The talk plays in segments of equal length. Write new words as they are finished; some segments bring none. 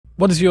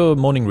What is your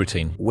morning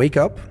routine? Wake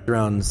up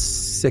around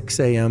 6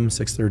 a.m.,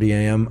 6:30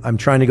 a.m. I'm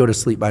trying to go to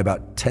sleep by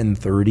about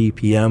 10:30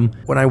 p.m.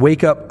 When I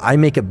wake up, I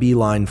make a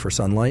beeline for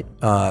sunlight.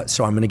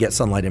 So I'm going to get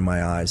sunlight in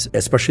my eyes,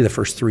 especially the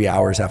first 3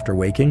 hours after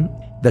waking.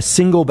 The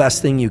single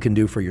best thing you can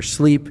do for your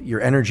sleep,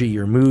 your energy,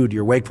 your mood,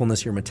 your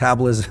wakefulness, your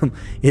metabolism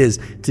is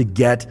to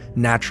get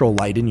natural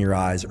light in your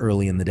eyes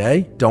early in the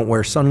day. Don't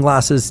wear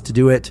sunglasses to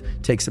do it.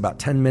 Takes about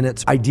 10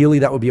 minutes. Ideally,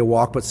 that would be a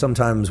walk, but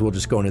sometimes we'll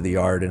just go into the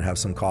yard and have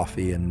some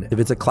coffee. And if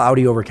it's a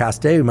cloudy,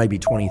 overcast day, it might be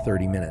 20,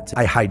 30 minutes.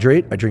 I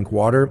hydrate, I drink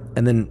water,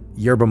 and then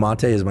yerba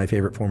mate is my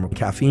favorite form of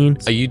caffeine.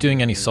 Are you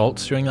doing any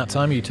salts during that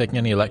time? Are you taking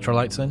any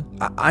electrolytes in?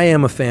 I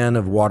am a fan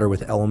of water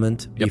with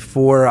element. Yep.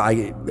 Before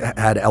I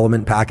had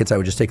element packets, I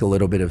would just take a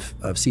little bit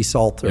of sea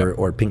salt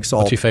or pink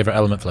salt. What's your favorite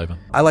element flavor?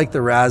 I like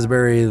the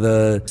raspberry,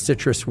 the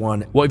citrus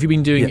one. What have you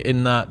been doing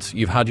in that?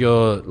 You've had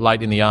your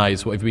light in the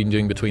eyes. What have you been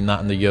doing between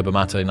that and the yerba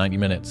mate 90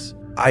 minutes?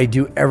 I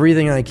do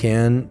everything I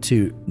can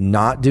to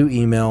not do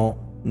email,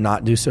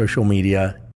 not do social media,